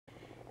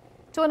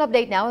To an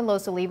update now in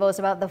Los Olivos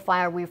about the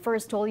fire we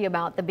first told you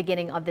about at the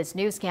beginning of this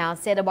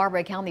newscast. Santa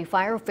Barbara County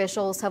fire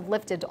officials have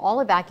lifted all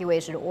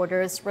evacuation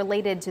orders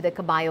related to the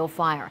Caballo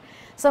fire.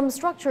 Some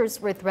structures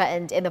were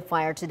threatened in the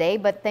fire today,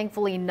 but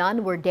thankfully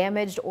none were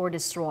damaged or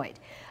destroyed.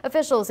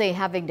 Officials say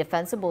having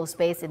defensible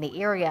space in the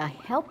area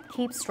helped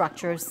keep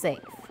structures safe.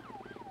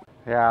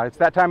 Yeah, it's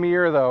that time of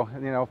year though.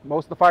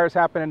 Most of the fires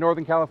happen in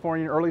Northern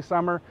California in early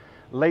summer.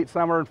 Late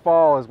summer and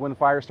fall is when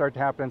fires start to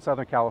happen in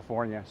Southern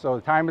California. So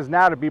the time is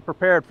now to be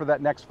prepared for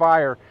that next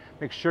fire.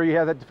 Make sure you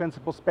have that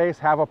defensible space,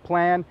 have a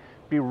plan,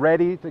 be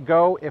ready to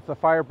go if the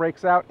fire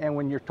breaks out, and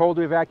when you're told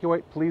to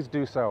evacuate, please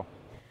do so.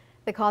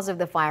 The cause of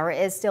the fire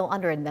is still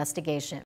under investigation.